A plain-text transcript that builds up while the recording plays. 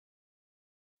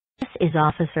This is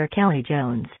Officer Kelly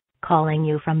Jones, calling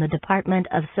you from the Department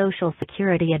of Social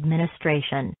Security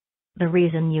Administration. The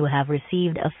reason you have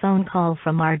received a phone call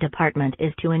from our department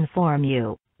is to inform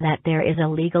you that there is a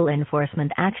legal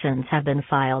enforcement actions have been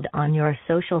filed on your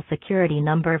Social Security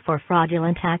number for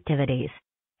fraudulent activities.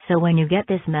 So when you get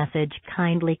this message,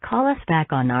 kindly call us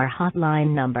back on our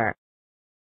hotline number.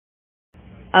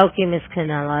 Okay, Miss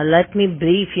Canala, let me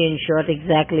brief you in short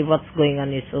exactly what's going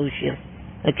on your social.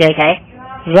 Okay?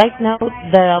 Right now,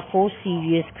 there are 4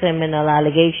 serious criminal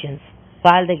allegations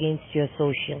filed against your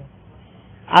social.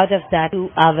 Out of that, 2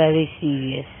 are very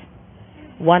serious.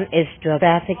 One is drug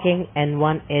trafficking and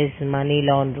one is money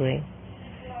laundering.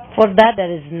 For that,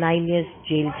 there is 9 years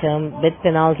jail term with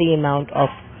penalty amount of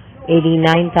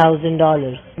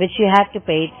 $89,000, which you have to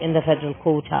pay it in the federal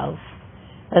courthouse.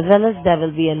 As well as there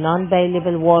will be a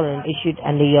non-bailable warrant issued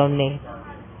under your name.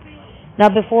 Now,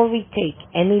 before we take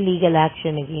any legal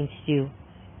action against you,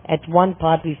 at one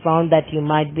part we found that you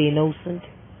might be innocent.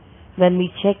 When we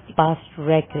checked your past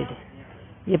record,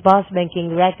 your past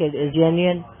banking record is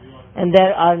genuine and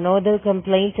there are no other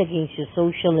complaints against your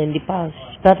social in the past.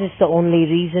 That is the only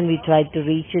reason we tried to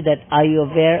reach you, that are you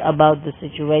aware about the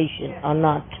situation or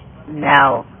not?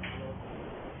 No.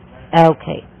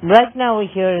 Okay. Right now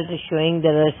here it is showing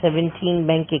there are 17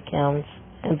 bank accounts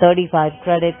and 35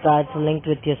 credit cards linked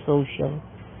with your social.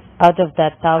 Out of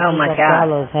that, thousands of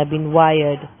dollars have been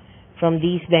wired from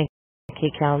these bank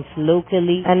accounts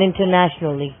locally and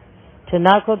internationally to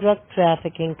narco-drug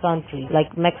trafficking countries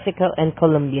like Mexico and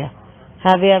Colombia.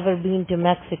 Have you ever been to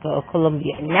Mexico or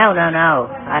Colombia? No.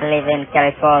 I live in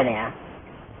California.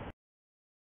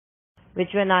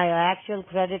 Which one are your actual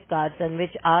credit cards and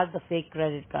which are the fake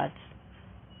credit cards?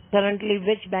 Currently,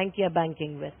 which bank you are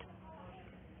banking with?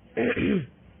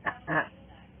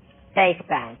 Chase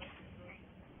Bank.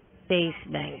 Chase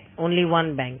Bank. Only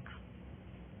one bank?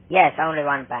 Yes, only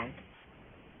one bank.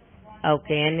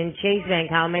 Okay, and in Chase Bank,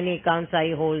 how many accounts are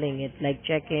you holding it? Like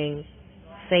checking,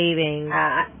 savings,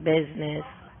 business?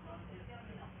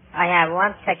 I have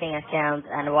one checking account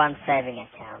and one saving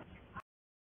account.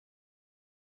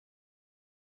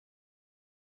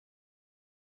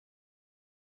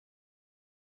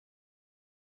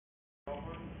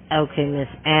 Okay, miss.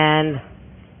 And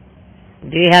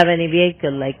do you have any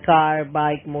vehicle like car,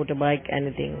 bike, motorbike,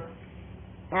 anything?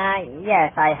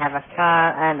 Yes, I have a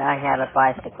car and I have a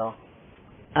bicycle.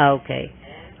 Okay.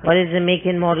 What is the make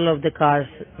and model of the cars,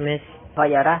 miss?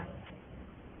 Toyota.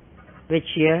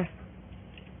 Which year?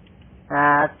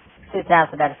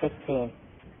 2015.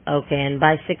 Okay, and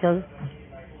bicycle?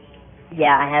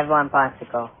 Yeah, I have one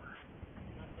bicycle.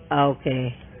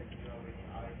 Okay.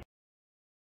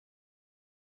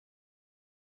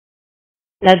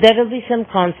 Now there will be some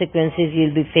consequences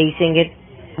you'll be facing it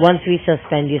once we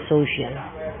suspend your social.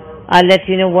 I'll let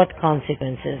you know what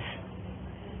consequences.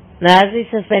 Now as we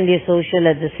suspend your social,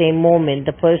 at the same moment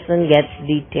the person gets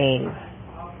detained.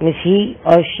 Means he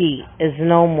or she is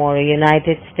no more a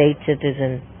United States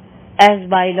citizen. As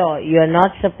by law, you are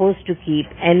not supposed to keep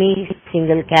any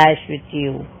single cash with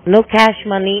you. No cash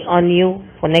money on you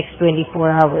for next 24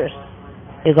 hours.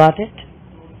 You got it?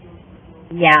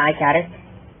 Yeah, I got it.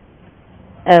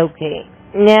 Okay.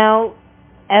 Now,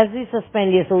 as we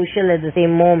suspend your social at the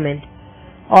same moment,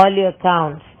 all your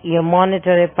accounts, your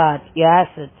monetary part, your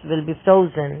assets will be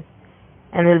frozen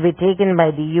and will be taken by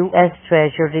the U.S.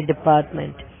 Treasury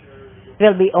Department. It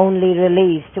will be only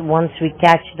released once we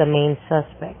catch the main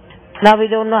suspect. Now, we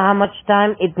don't know how much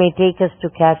time it may take us to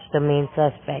catch the main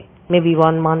suspect. Maybe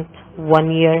 1 month,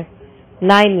 1 year,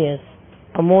 9 years,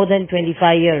 or more than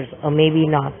 25 years, or maybe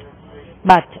not.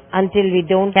 But until we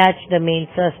don't catch the main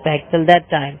suspect, till that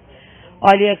time,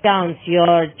 all your accounts,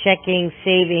 your checking,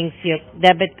 savings, your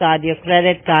debit card, your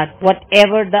credit card,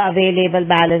 whatever the available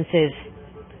balance is,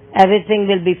 everything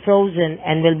will be frozen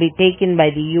and will be taken by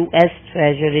the U.S.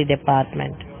 Treasury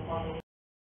Department.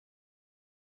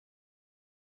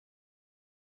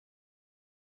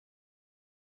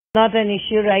 Not an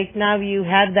issue right now. You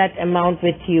have that amount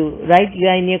with you, right? You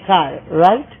are in your car,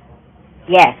 right?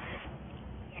 Yes.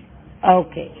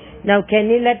 Okay. Now, can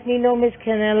you let me know, Miss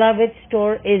Canela, which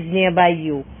store is nearby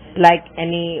you? Like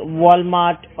any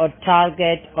Walmart or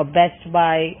Target or Best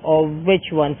Buy or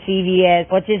which one?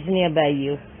 CVS? What is nearby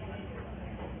you?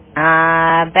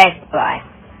 Best Buy.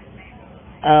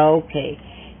 Okay.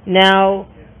 Now,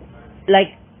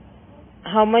 like,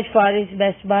 how much far is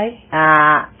Best Buy?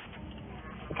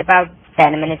 It's about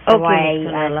 10 minutes away.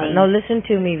 Okay, now listen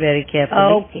to me very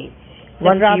carefully. Okay.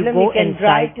 Once you go and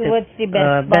drive towards the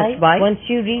Best Buy, once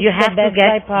you reach the Best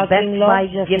Buy parking lot,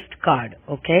 gift card,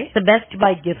 okay? The Best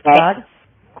Buy gift card.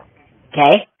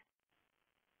 Okay.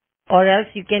 or else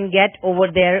you can get over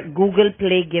there Google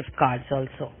Play gift cards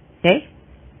also. Okay?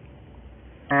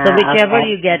 So whichever Okay.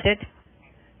 you get it,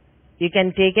 you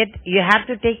can take it. You have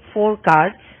to take 4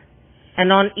 cards,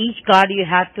 and on each card you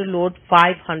have to load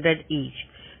 500 each.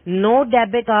 No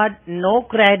debit card, no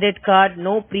credit card,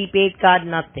 no prepaid card,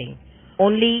 nothing.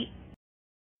 Only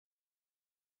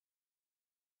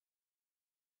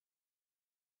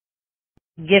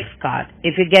gift card.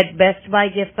 If you get Best Buy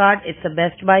gift card, it's a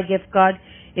Best Buy gift card.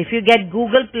 If you get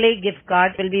Google Play gift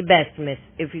card, it will be best, miss.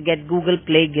 If you get Google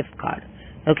Play gift card.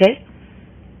 Okay?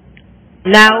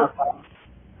 Now,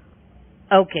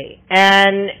 okay.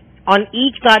 And on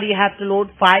each card you have to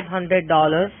load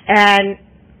 $500. And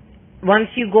once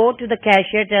you go to the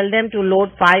cashier, tell them to load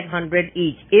 500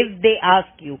 each. If they ask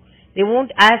you, they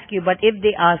won't ask you, but if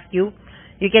they ask you,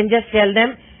 you can just tell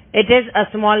them it is a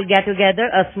small get-together,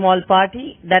 a small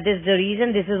party. That is the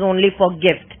reason this is only for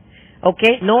gift.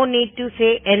 Okay? No need to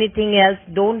say anything else.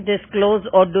 Don't disclose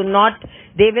or do not.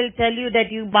 They will tell you that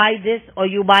you buy this or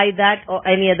you buy that or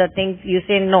any other thing. You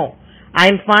say no.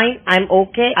 I'm fine. I'm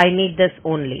okay. I need this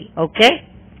only. Okay?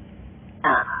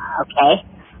 Okay.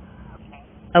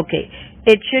 Okay.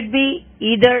 It should be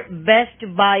either Best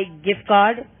Buy gift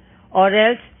card or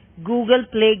else Google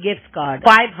Play gift card.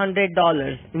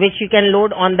 $500, which you can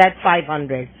load on that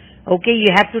 500. Okay, you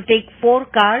have to take 4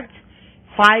 cards,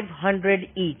 500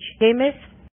 each. Okay, miss?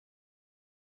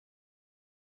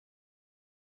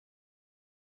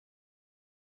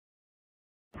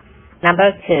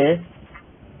 Number 2.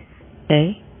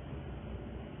 Okay.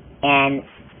 And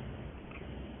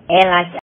airlines